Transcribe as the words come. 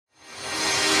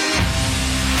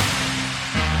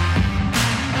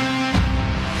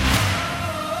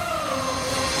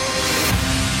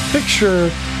picture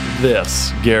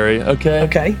this, Gary, okay?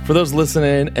 Okay. For those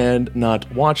listening and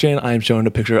not watching, I am showing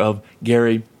a picture of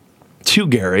Gary to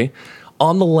Gary.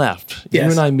 On the left, Yes.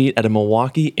 you and I meet at a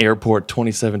Milwaukee airport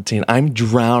 2017. I'm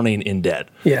drowning in debt.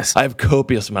 Yes. I have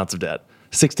copious amounts of debt.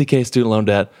 60K student loan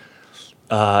debt.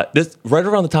 This right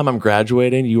around the time I'm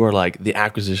graduating, you are like the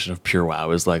acquisition of Pure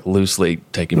Wow is like loosely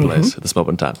taking place at this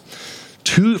moment in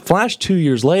time. Flash 2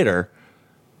 years later,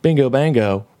 bingo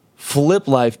bango, Flip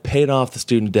Life paid off the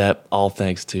student debt, all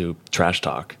thanks to Trash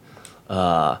Talk.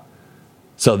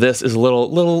 So this is a little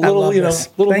love you know, this.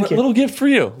 Thank you. little gift for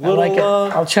you. I like it.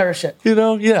 I'll cherish it. You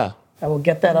know, yeah. I will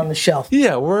get that on the shelf.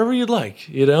 Yeah, wherever you'd like,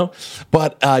 you know.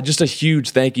 But just a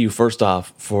huge thank you, first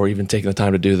off, for even taking the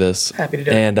time to do this. Happy to do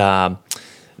it. And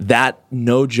that,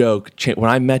 no joke,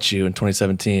 when I met you in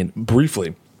 2017,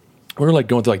 briefly, we were like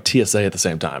going through like TSA at the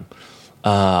same time.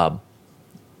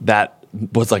 That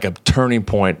was like a turning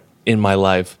point in my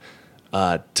life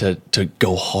to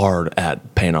go hard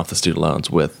at paying off the student loans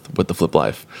with the Flip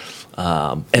Life.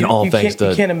 And all thanks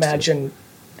to... You can't imagine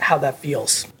how that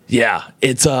feels. Yeah,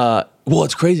 it's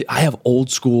it's crazy. I have old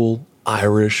school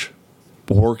Irish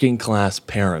working class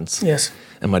parents. Yes.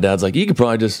 And my dad's like, you could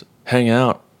probably just hang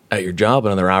out at your job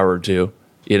another hour or two,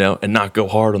 you know, and not go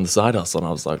hard on the side hustle. And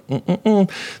I was like,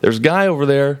 there's a guy over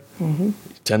there,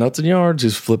 10 nuts and yards,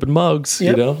 who's flipping mugs,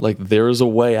 Yep. you know, like there is a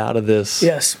way out of this.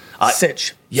 Yes.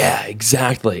 Sitch. Yeah,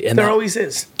 exactly. And There always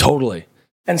is. Totally.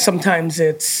 And sometimes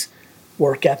it's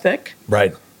work ethic,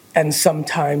 Right. and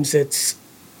sometimes it's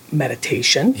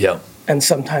meditation, Yeah. and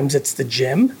sometimes it's the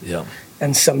gym, Yeah.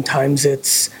 and sometimes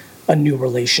it's a new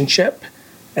relationship,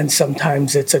 and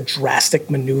sometimes it's a drastic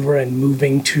maneuver and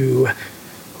moving to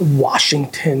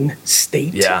Washington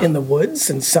State in the woods,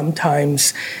 and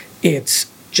sometimes it's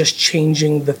just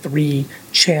changing the 3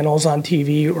 channels on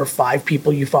TV or 5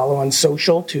 people you follow on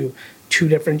social to 2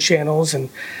 different channels and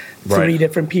 3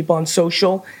 different people on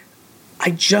social.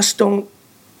 I just don't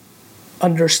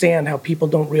understand how people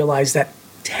don't realize that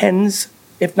tens,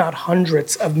 if not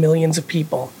hundreds of millions of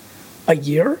people a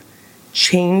year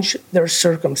change their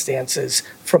circumstances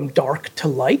from dark to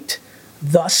light,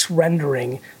 thus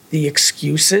rendering the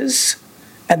excuses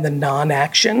and the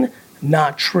non-action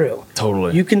not true.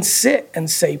 Totally. You can sit and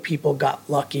say people got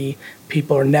lucky,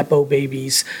 people are Nepo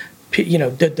babies, you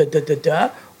know,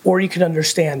 or you can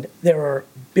understand there are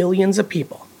billions of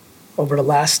people over the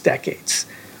last decades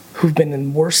who've been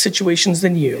in worse situations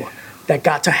than you, that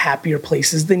got to happier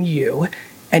places than you,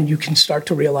 and you can start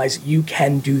to realize you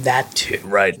can do that too.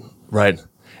 Right.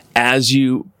 As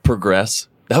you progress,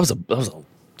 that was a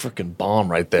freaking bomb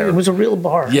right there. It was a real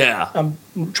bar. Yeah. I'm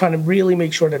trying to really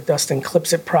make sure that Dustin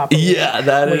clips it properly. Yeah,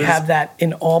 that we is- have that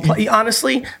in all.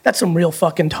 Honestly, that's some real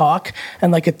fucking talk.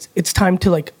 And like, it's time to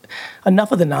like,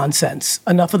 enough of the nonsense,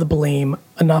 enough of the blame,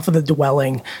 enough of the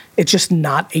dwelling. It's just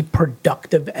not a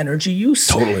productive energy use.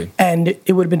 Totally. And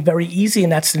it would have been very easy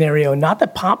in that scenario. Not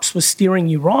that Pops was steering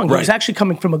you wrong. He was Right. actually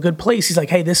coming from a good place. He's like,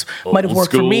 hey, this might have Old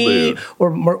worked for school, me, dude.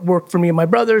 or worked for me and my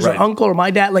brothers, Right. or uncle, or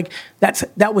my dad. Like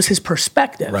that was his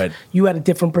perspective. Right. You had a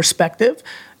different perspective,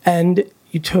 and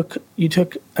you took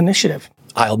initiative.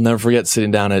 I'll never forget sitting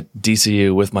down at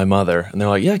DCU with my mother, and they're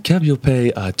like, "Yeah, Kev, you'll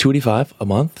pay $285 a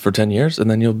month for 10 years,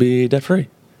 and then you'll be debt free."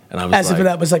 And I was As like, if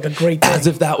that was like a great thing. as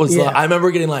if that was. Yeah. Like, I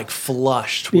remember getting like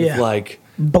flushed with Yeah. like,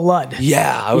 blood.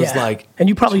 yeah. I was Yeah. like, and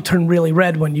you probably turned really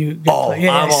red when you. "Oh,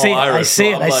 yeah, I'm I see all it. Irish." I see So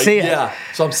it. I'm I like, see it. Yeah.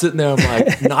 So I'm sitting there, I'm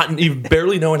like, not even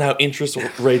barely knowing how interest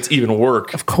rates even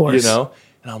work. Of course. you know.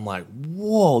 And I'm like,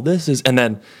 "Whoa, this is." And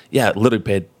then, yeah, literally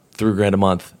paid $3,000 a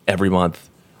month every month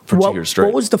for 2 years straight.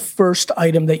 What was the first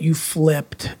item that you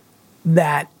flipped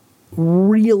that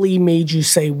really made you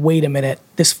say, wait a minute,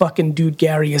 this fucking dude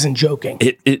Gary isn't joking?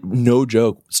 It no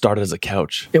joke, started as a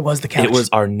couch. It was the couch. It was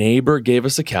our neighbor gave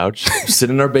us a couch, sit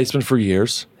in our basement for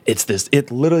years.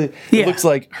 It literally Yeah. looks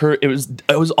like her. It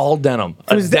was all denim.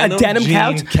 It was a denim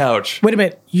jean couch? Wait a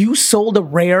minute. You sold a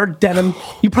rare denim.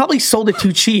 You probably sold it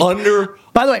too cheap.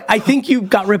 By the way, I think you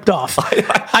got ripped off.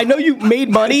 I know you made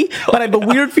money, but I have a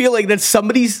weird feeling that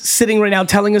somebody's sitting right now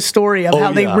telling a story of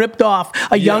how they ripped off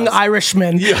a young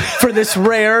Irishman for this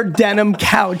rare denim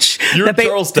couch. You're that in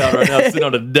Charlestown right now, sitting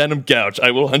on a denim couch. I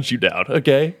will hunt you down.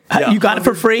 Okay. You got it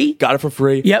for free? Got it for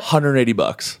free. Yep.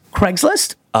 $180.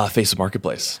 Craigslist? Facebook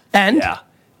Marketplace. And? Yeah.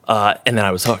 And then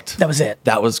I was hooked. That was it.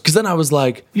 That was because then I was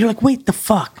like, You're like, wait, the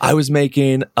fuck? I was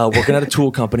making working at a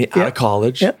tool company out of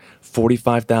college,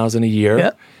 $45,000 a year.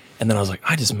 Yep. And then I was like,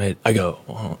 I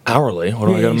go hourly. What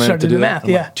do I Yeah, got to you make started to to do do the that? math, I'm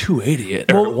yeah. like,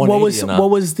 280 or 180. What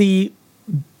was the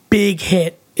big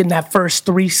hit in that first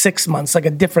 3-6 months? Like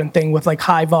a different thing with like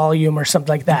high volume or something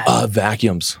like that.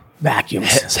 Vacuums.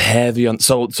 vacuums. It's heavy on.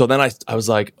 So then I was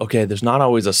like, okay, there's not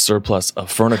always a surplus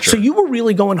of furniture. So you were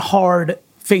really going hard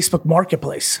Facebook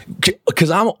Marketplace.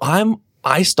 Because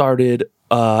I started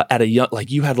at a young,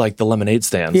 like you had like the lemonade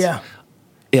stands. Yeah.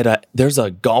 There's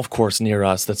a golf course near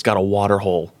us that's got a water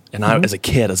hole. And I, as a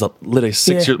kid, literally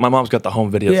 6 years, my mom's got the home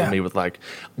videos of me with like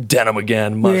denim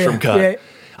again, mushroom cut. Yeah.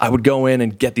 I would go in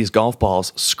and get these golf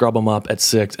balls, scrub them up at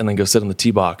 6, and then go sit on the tee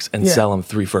box and sell them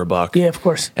 3 for $1. Yeah, of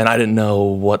course. And I didn't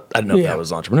know if that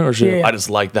was entrepreneurship. Yeah. I just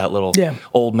liked that little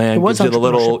old man gives you the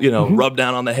little, rub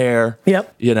down on the hair.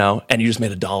 Yep. And you just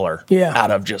made $1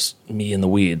 out of just me in the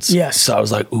weeds. Yes. So I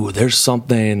was like, ooh, there's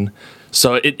something.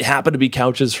 So it happened to be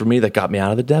couches for me that got me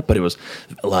out of the debt, but it was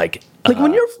like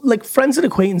when you're like friends and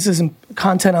acquaintances and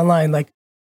content online, like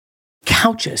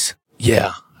couches.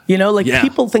 Yeah.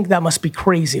 People think that must be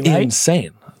crazy, right?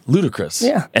 Insane. Ludicrous.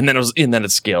 Yeah. And then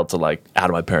it scaled to like out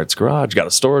of my parents' garage, got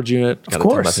a storage unit, got a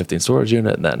 10x15 storage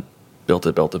unit, and then built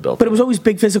it. But it was always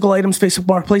big physical items, Facebook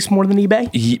Marketplace, more than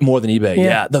eBay? More than eBay,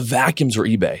 yeah. The vacuums were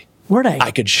eBay. Were they?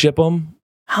 I could ship them.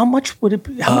 How much would it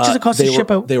be? How much does it cost to ship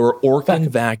out? They were Orkin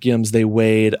vacuums. They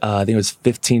weighed, I think it was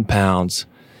 15 pounds.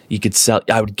 You could sell,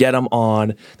 I would get them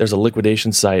on, there's a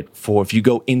liquidation site for if you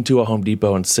go into a Home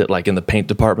Depot and sit like in the paint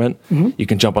department, you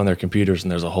can jump on their computers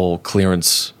and there's a whole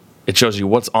clearance. It shows you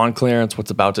what's on clearance, what's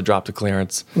about to drop to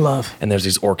clearance. Love. And there's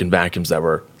these Orkin vacuums that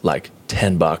were like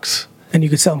 $10. And you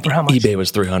could sell them for how much? eBay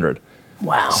was $300.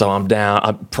 Wow. So I'm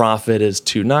down. Profit is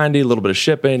 $290, a little bit of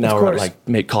shipping. Now we're like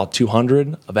call it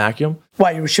 $200 a vacuum.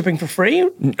 Why, you were shipping for free?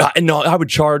 No, I would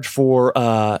charge for.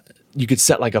 You could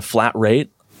set like a flat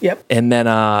rate. Yep. And then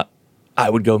I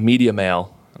would go media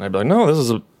mail, and I'd be like, no, this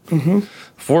is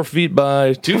 4 feet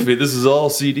by 2 feet. This is all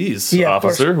CDs,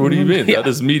 officer. What do you mean? That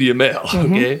is media mail.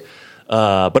 Okay.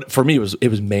 But for me, it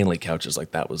was mainly couches.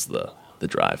 Like that was the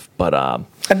drive. But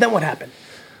and then what happened?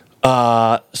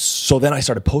 So then I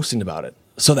started posting about it.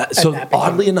 So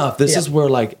oddly enough, this is where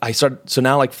like I started. So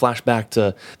now like flashback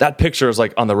to that picture is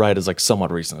like on the right is like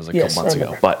somewhat recent. It was like a couple months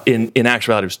ago. But in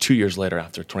actuality, it was 2 years later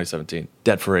after 2017.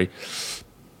 Debt free.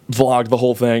 Vlogged the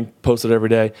whole thing, posted every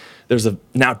day.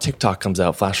 Now TikTok comes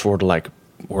out. Flash forward to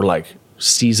we're like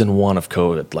season 1 of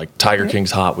COVID. Like Tiger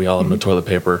King's hot. We all have no toilet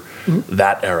paper.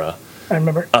 That era. I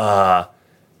remember.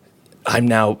 I'm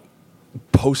now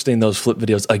posting those flip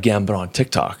videos again, but on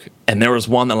TikTok. And there was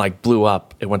one that like blew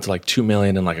up. It went to like 2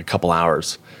 million in like a couple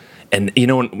hours. And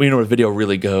when a video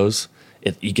really goes,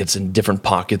 it gets in different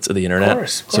pockets of the internet. Of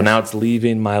course. So now it's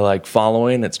leaving my like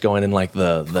following. It's going in like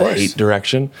the hate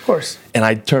direction. Of course. And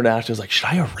I turned to Ashley. I was like, should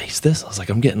I erase this? I was like,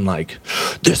 I'm getting like,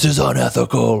 this is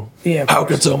unethical. Yeah. How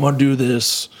could someone do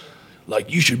this?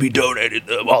 Like, you should be donated.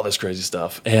 All this crazy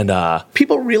stuff. And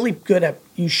people are really good at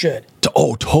you should.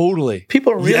 Oh, totally.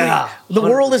 People are really. Yeah, the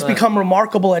world has become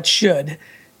remarkable at should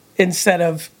instead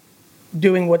of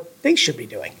doing what they should be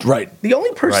doing. Right. The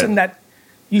only person that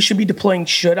you should be deploying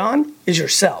should on is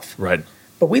yourself. Right.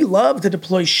 But we love to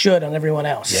deploy should on everyone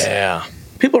else. Yeah.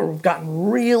 People have gotten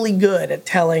really good at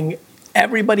telling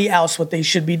everybody else what they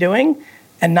should be doing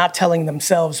and not telling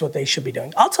themselves what they should be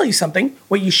doing. I'll tell you something.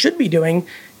 What you should be doing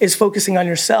is focusing on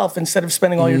yourself instead of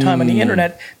spending all your time on the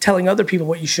internet telling other people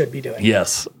what you should be doing.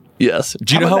 Yes. Yes.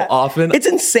 Do you know how often? It's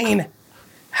insane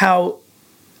how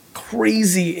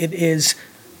crazy it is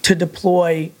to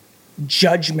deploy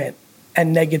judgment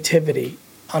and negativity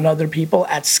on other people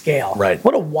at scale. Right.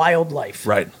 What a wild life.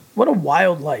 Right. What a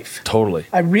wild life. Totally.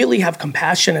 I really have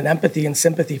compassion and empathy and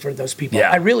sympathy for those people.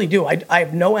 Yeah. I really do. I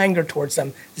have no anger towards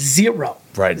them. Zero.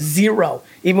 Right. Zero.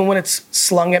 Even when it's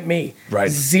slung at me. Right.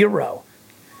 Zero.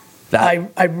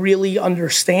 I really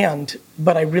understand,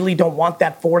 but I really don't want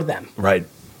that for them. Right.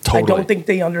 Totally. I don't think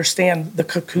they understand the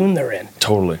cocoon they're in.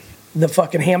 Totally. The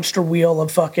fucking hamster wheel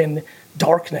of fucking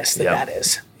darkness that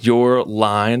is. Your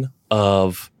line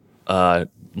of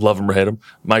love him or hate him,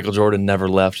 Michael Jordan never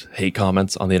left hate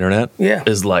comments on the internet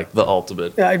is like the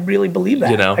ultimate. Yeah, I really believe that.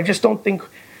 You know? I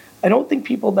don't think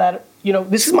people that,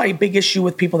 this is my big issue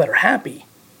with people that are happy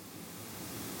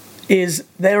is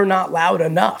they're not loud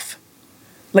enough.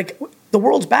 Like the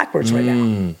world's backwards right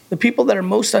now. The people that are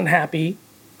most unhappy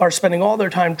are spending all their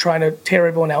time trying to tear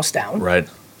everyone else down. Right.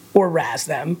 Or razz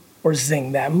them or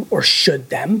zing them or should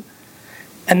them.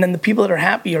 And then the people that are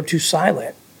happy are too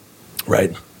silent.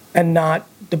 Right. And not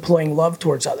deploying love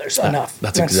towards others enough.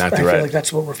 That's exactly right. I feel like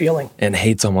that's what we're feeling. And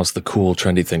hate's almost the cool,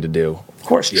 trendy thing to do. Of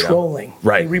course, trolling.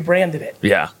 Right. They rebranded it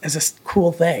as a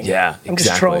cool thing. Yeah, I'm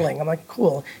just trolling. I'm like,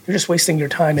 cool. You're just wasting your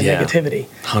time in negativity.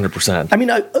 100%. I mean,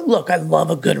 look, I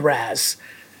love a good razz.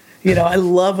 I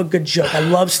love a good joke. I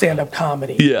love stand-up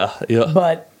comedy. Yeah.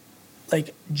 But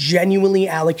like genuinely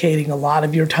allocating a lot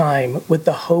of your time with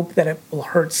the hope that it will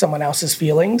hurt someone else's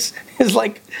feelings is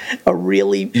like a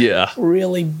really,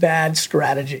 really bad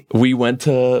strategy. We went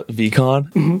to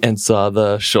VCon and saw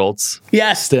the Schultz.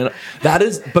 Yes. That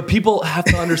is, but people have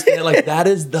to understand, like, that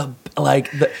is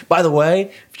by the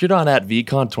way, if you're not at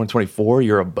VCon 2024,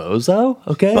 you're a bozo,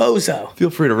 okay? Bozo. Feel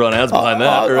free to run ads behind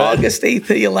that, right? August 8th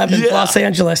to the 11th, Los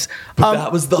Angeles. But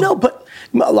that was No, but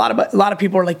a lot of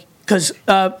people are like, because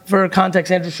for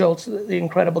context, Andrew Schultz, the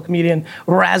incredible comedian,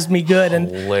 razzed me good.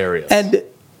 Hilarious. And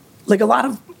like a lot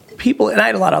of people, and I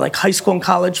had a lot of like high school and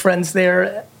college friends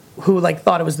there who like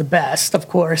thought it was the best, of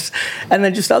course. And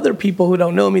then just other people who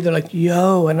don't know me, they're like,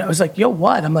 yo. And I was like, yo,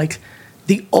 what? I'm like,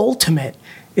 the ultimate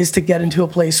is to get into a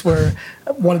place where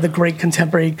one of the great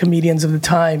contemporary comedians of the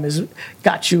time has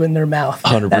got you in their mouth.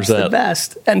 100%. That's the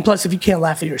best. And plus, if you can't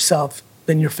laugh at yourself,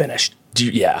 then you're finished. Do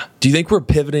you think we're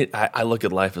pivoting? I look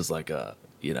at life as like a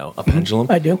pendulum.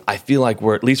 I do. I feel like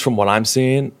we're, at least from what I'm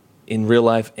seeing in real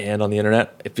life and on the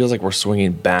internet, it feels like we're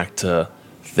swinging back to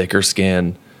thicker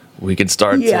skin. We can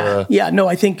start to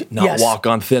I think not walk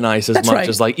on thin ice as much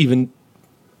as like even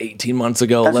 18 months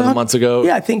ago, 11 months ago.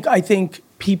 Yeah, I think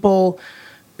people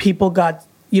got,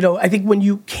 I think when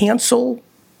you cancel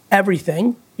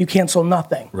everything, you cancel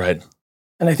nothing. Right.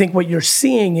 And I think what you're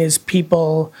seeing is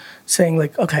people saying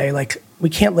like, okay, like we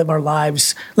can't live our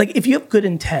lives. Like if you have good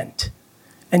intent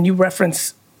and you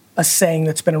reference a saying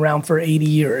that's been around for 80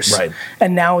 years, right,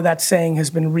 and now that saying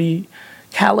has been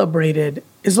recalibrated,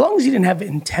 as long as you didn't have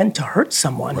intent to hurt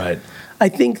someone, right, I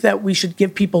think that we should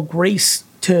give people grace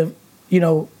to,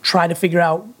 try to figure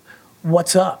out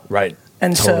what's up. Right.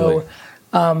 And totally.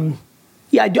 So,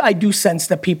 I do sense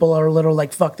that people are a little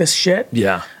like, fuck this shit.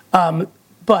 Yeah.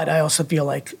 But I also feel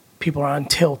like people are on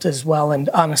tilt as well. And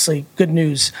honestly, good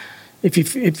news.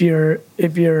 If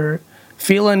you're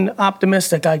feeling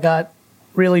optimistic, I got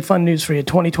really fun news for you.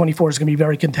 2024 is going to be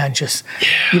very contentious.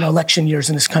 Yeah. Election years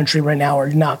in this country right now are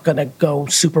not going to go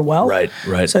super well. Right.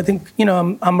 So I think,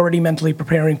 I'm already mentally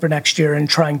preparing for next year and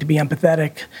trying to be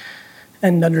empathetic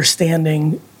and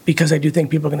understanding, because I do think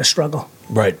people are going to struggle.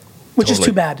 Right. Which is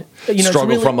too bad.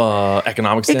 Struggle from a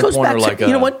economic standpoint, or like you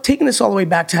know what? Taking this all the way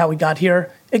back to how we got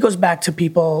here, it goes back to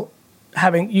people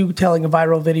telling a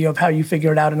viral video of how you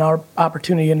figured out an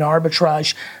opportunity in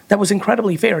arbitrage that was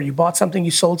incredibly fair. You bought something,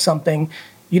 you sold something,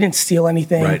 you didn't steal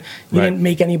anything, you didn't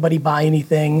make anybody buy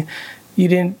anything. You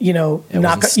didn't, you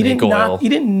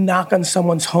didn't knock on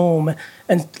someone's home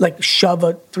and like shove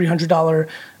a $300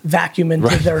 vacuum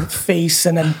into their face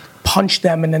and then punch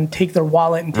them and then take their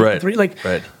wallet and take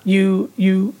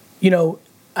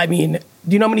I mean, do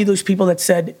you know how many of those people that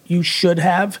said you should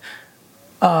have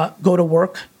go to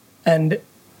work and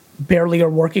barely are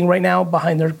working right now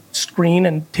behind their screen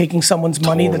and taking someone's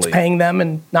money that's paying them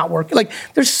and not working? Like,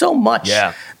 there's so much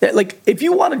that, like, if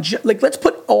you want to, let's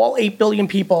put all 8 billion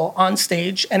people on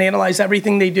stage and analyze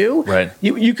everything they do. Right.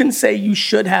 You can say you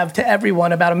should have to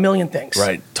everyone about 1 million things.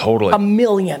 Right. Totally. 1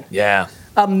 million. Yeah.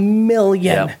 1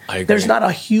 million. Yep, I agree. There's not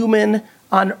a human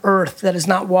on earth that is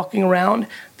not walking around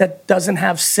that doesn't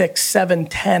have 6, 7,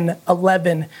 10,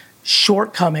 11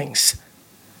 shortcomings.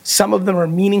 Some of them are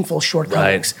meaningful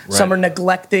shortcomings. Right. Some are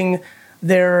neglecting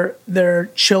their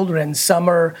children. Some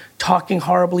are talking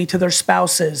horribly to their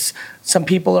spouses. Some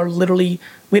people are literally,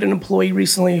 we had an employee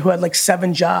recently who had like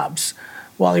 7 jobs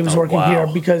while he was working here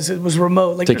because it was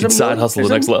remote. Like, taking side hustle to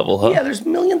the next level, huh? Yeah, there's a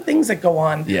million things that go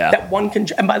on that one can,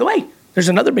 and by the way, there's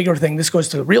another bigger thing. This goes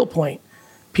to the real point.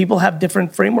 People have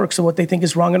different frameworks of what they think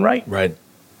is wrong and right. Right.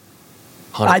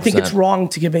 100%. I think it's wrong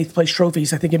to give 8th place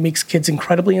trophies. I think it makes kids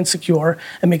incredibly insecure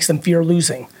and makes them fear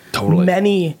losing. Totally.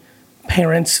 Many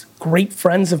parents, great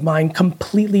friends of mine,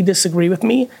 completely disagree with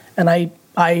me, and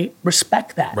I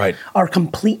respect that. Right. Our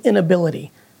complete and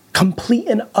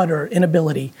utter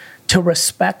inability to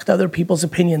respect other people's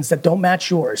opinions that don't match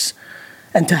yours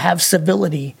and to have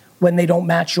civility when they don't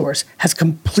match yours has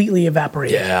completely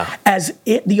evaporated. Yeah.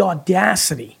 The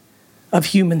audacity of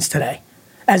humans today.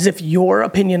 As if your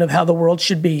opinion of how the world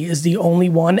should be is the only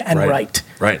one and right.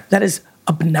 Right. That is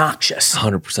obnoxious.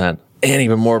 100%. And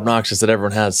even more obnoxious that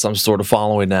everyone has some sort of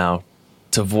following now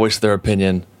to voice their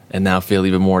opinion and now feel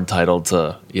even more entitled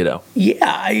to, Yeah,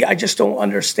 I just don't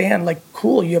understand. Like,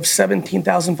 cool, you have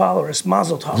 17,000 followers.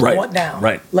 Mazel tov. Right. What now?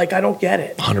 Right. Like, I don't get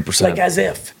it. 100%. Like, as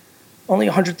if. Only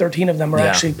 113 of them are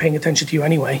actually paying attention to you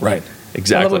anyway. Right.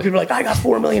 Exactly. I love when people are like, I got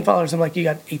 4 million followers. I'm like, you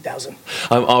got 8,000.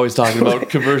 I'm always talking about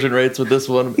conversion rates with this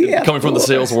one. Coming from the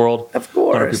sales world. Of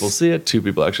course. 100 people see it, 2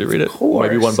 people actually read it. Of course.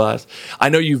 Maybe 1 buys. I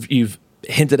know you've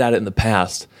hinted at it in the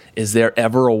past. Is there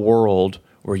ever a world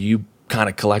where you kind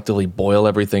of collectively boil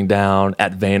everything down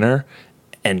at Vayner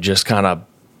and just kind of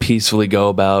peacefully go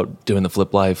about doing the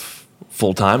flip life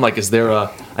full time? Like, is there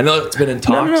I know it's been in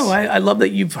talks. No. I love that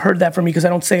you've heard that from me because I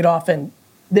don't say it often.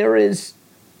 There is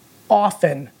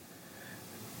often,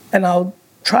 and I'll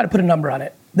try to put a number on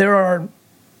it, there are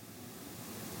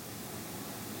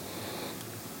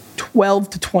 12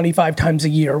 to 25 times a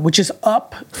year, which is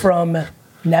up from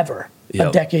never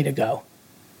a decade ago.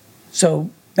 So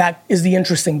that is the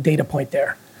interesting data point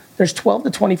there. There's 12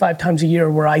 to 25 times a year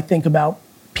where I think about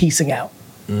piecing out.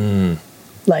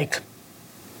 Like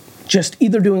just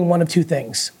either doing one of two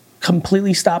things,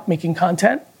 completely stop making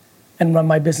content and run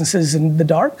my businesses in the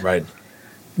dark. Right.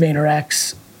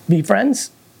 VaynerX, VeeFriends,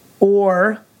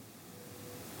 or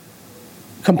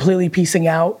completely piecing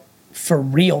out for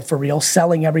real,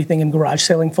 selling everything and garage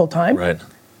selling full time. Right.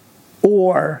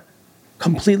 Or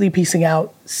completely piecing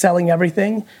out, selling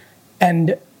everything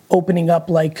and opening up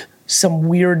like some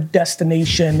weird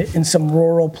destination in some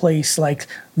rural place like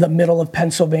the middle of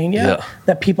Pennsylvania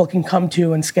that people can come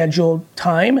to and schedule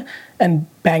time and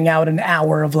bang out an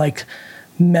hour of like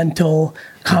mental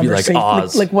conversation.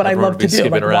 Like what I love to do.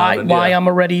 Like why I'm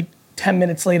already 10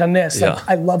 minutes late on this. Like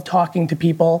I love talking to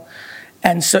people.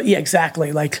 And so,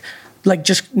 exactly. Like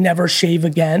just never shave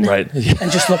again. Right.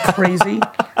 And just look crazy.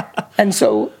 And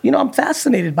so, I'm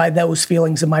fascinated by those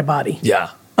feelings in my body.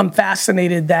 Yeah. I'm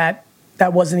fascinated that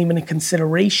wasn't even a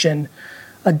consideration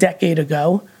a decade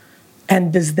ago.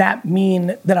 And does that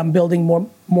mean that I'm building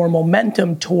more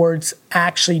momentum towards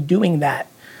actually doing that?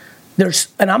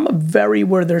 And I'm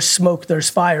where there's smoke, there's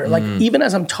fire. Like even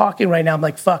as I'm talking right now, I'm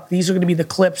like, fuck, these are going to be the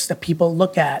clips that people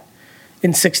look at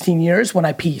in 16 years when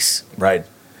I piece. Right.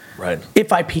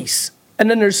 If I piece.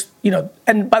 And then there's,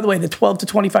 and by the way, the 12 to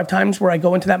 25 times where I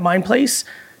go into that mind place,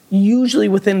 usually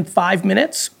within 5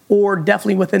 minutes or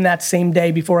definitely within that same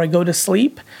day before I go to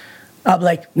sleep, I'm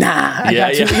like, nah, I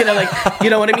got to, you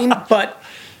know what I mean? But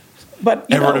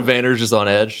everyone at Vayner's just on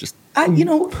edge.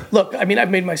 Look, I mean, I've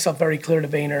made myself very clear to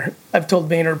Vayner. I've told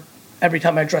Vayner every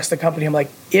time I address the company, I'm like,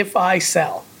 if I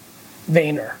sell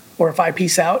Vayner or if I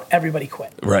piece out, everybody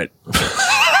quit. Right.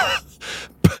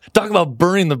 Talk about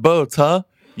burning the boats, huh?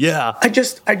 Yeah. I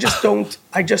just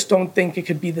don't think it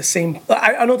could be the same.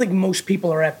 I don't think most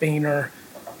people are at Vayner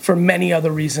for many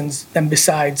other reasons than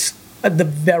besides the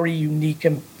very unique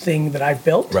thing that I've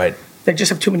built. Right. They just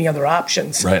have too many other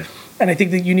options. Right. And I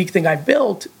think the unique thing I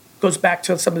built goes back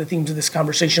to some of the themes of this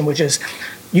conversation, which is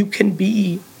you can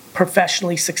be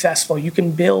professionally successful. You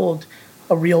can build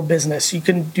a real business. You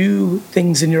can do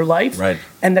things in your life. Right.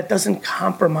 And that doesn't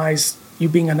compromise you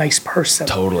being a nice person.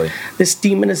 Totally. This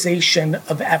demonization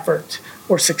of effort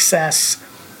or success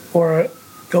or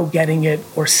go getting it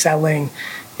or selling,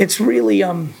 it's really,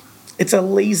 it's a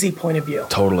lazy point of view.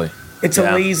 Totally. It's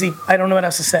a lazy, I don't know what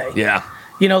else to say. Yeah.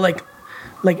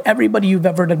 Like everybody you've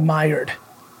ever admired,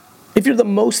 if you're the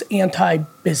most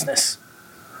anti-business,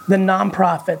 the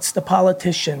nonprofits, the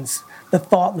politicians, the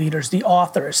thought leaders, the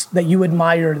authors that you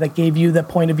admire that gave you the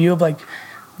point of view of like,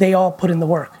 they all put in the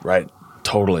work. Right.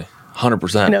 Totally.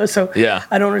 100%. So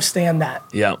I don't understand that.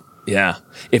 Yeah. Yeah.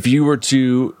 If you were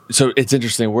to, so it's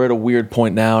interesting. We're at a weird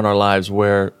point now in our lives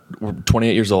where we're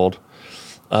 28 years old,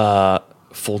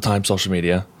 full-time social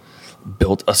media,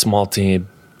 built a small team,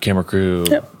 camera crew,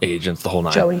 agents, the whole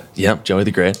nine. Joey. Yep. Joey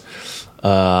the Great.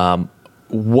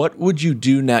 What would you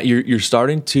do now? You're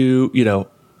starting to,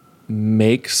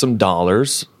 make some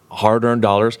dollars, hard-earned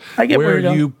dollars. I get where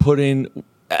are you putting,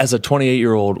 as a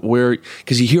 28-year-old,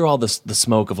 because you hear all the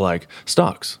smoke of like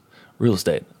stocks, real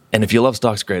estate. And if you love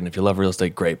stocks, great. And if you love real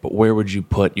estate, great. But where would you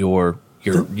put your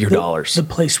dollars? The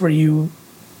place where you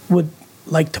would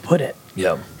like to put it.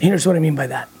 Yeah. Here's what I mean by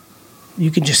that.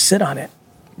 You can just sit on it.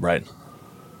 Right.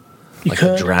 You like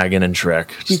could. The dragon and Shrek,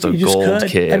 just a you gold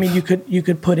cave. I mean, you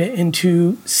could put it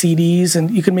into CDs and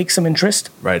you can make some interest.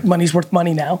 Right. Money's worth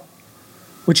money now,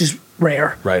 which is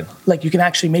rare. Right. Like you can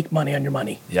actually make money on your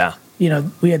money. Yeah.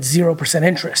 We had 0%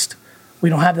 interest. We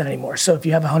don't have that anymore. So if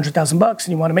you have $100,000 and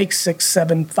you want to make 6,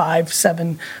 7, 5,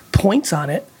 7 points on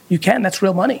it, you can. That's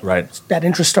real money. Right. That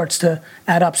interest starts to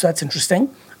add up. So that's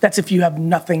interesting. That's if you have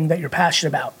nothing that you're passionate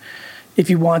about. If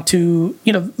you want to,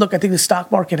 look, I think the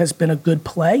stock market has been a good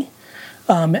play.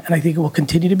 And I think it will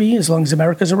continue to be as long as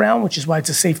America's around, which is why it's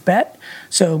a safe bet.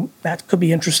 So that could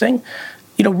be interesting.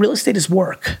 Real estate is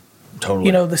work.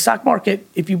 Totally. The stock market,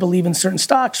 if you believe in certain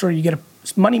stocks or you get a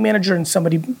money manager and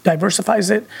somebody diversifies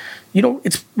it,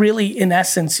 it's really, in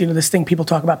essence, this thing people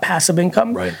talk about, passive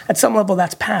income. Right. At some level,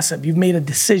 that's passive. You've made a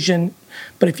decision.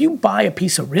 But if you buy a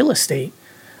piece of real estate,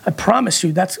 I promise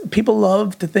you, people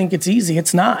love to think it's easy.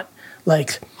 It's not.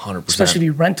 100%. Especially if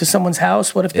you rent to someone's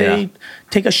house, what if they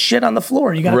take a shit on the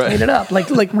floor? You got to clean it up,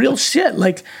 like real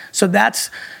shit. So that's,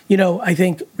 I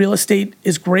think real estate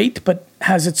is great, but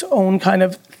has its own kind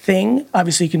of thing.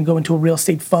 Obviously, you can go into a real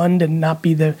estate fund and not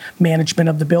be the management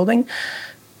of the building.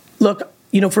 Look,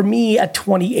 for me at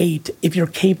 28, if you're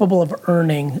capable of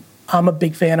earning, I'm a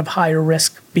big fan of higher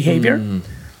risk behavior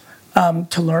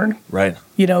to learn. Right.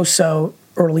 So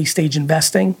early stage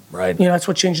investing. Right. That's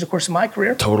what changed the course of my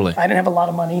career. Totally. I didn't have a lot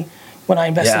of money when I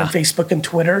invested in Facebook and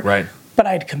Twitter. Right. But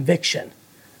I had conviction.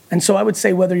 And so I would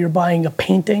say whether you're buying a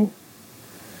painting,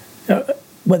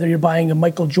 whether you're buying a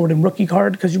Michael Jordan rookie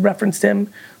card because you referenced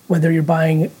him, whether you're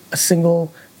buying a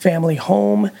single family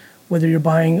home, whether you're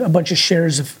buying a bunch of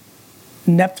shares of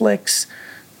Netflix,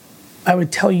 I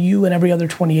would tell you and every other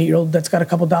 28-year-old that's got a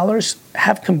couple dollars,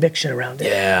 have conviction around it.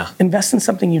 Yeah. Invest in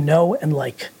something you know and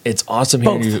like. It's awesome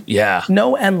hearing you. Yeah.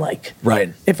 Know and like.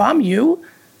 Right. If I'm you,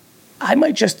 I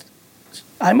might just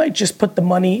put the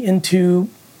money into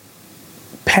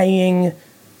paying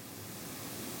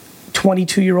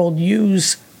 22-year-old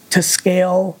yous to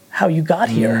scale how you got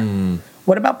here.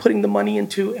 What about putting the money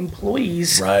into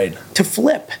employees to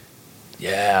flip?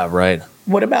 Yeah, right.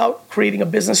 What about creating a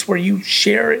business where you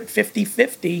share it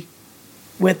 50-50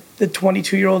 with the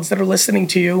 22-year-olds that are listening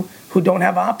to you who don't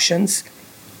have options,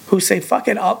 who say, fuck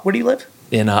it, where do you live?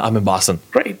 I'm in Boston.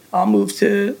 Great. I'll move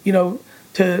to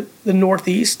the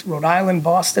Northeast, Rhode Island,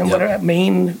 Boston, whatever,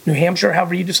 Maine, New Hampshire,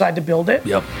 however you decide to build it.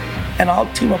 Yep. And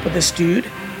I'll team up with this dude.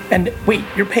 And wait,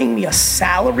 you're paying me a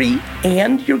salary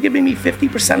and you're giving me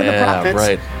 50% of the profits?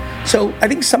 Right. So I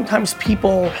think sometimes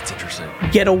people That's interesting.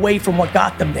 get away from what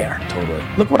got them there. Totally.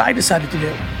 Look what I decided to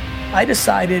do. I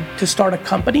decided to start a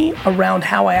company around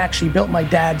how I actually built my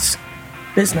dad's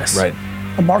business. Right.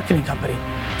 A marketing company.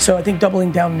 So I think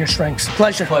doubling down on your strengths.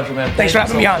 Pleasure. Pleasure, man. Thanks for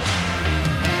having me on.